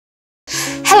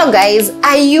Hello guys,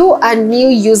 are you a new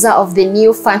user of the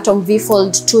new Phantom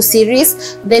vfold 2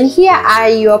 series? Then here are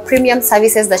your premium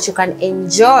services that you can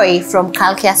enjoy from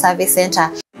Carlcare Service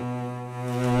Center.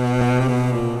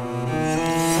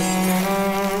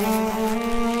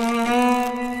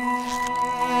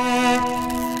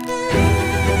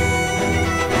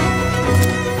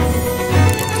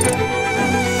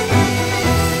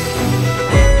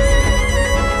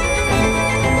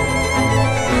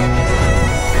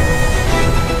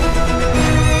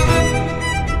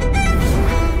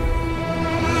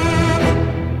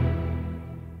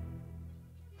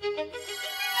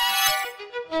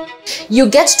 You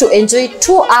get to enjoy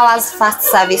 2 hours fast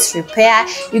service repair.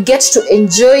 You get to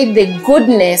enjoy the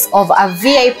goodness of a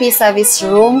VIP service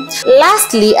room.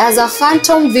 Lastly, as a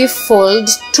Phantom vfold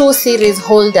 2 series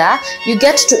holder, you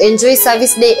get to enjoy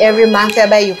service day every month,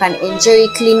 whereby you can enjoy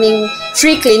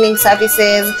free cleaning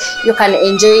services, you can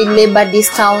enjoy labor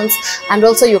discounts, and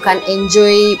also you can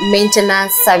enjoy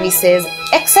maintenance services,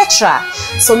 etc.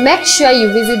 So make sure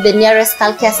you visit the nearest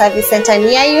Carlcare Service Center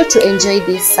near you to enjoy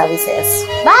these services.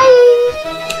 Bye!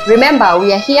 Remember,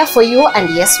 we are here for you, and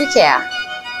yes, we care.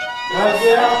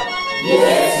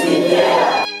 Yes.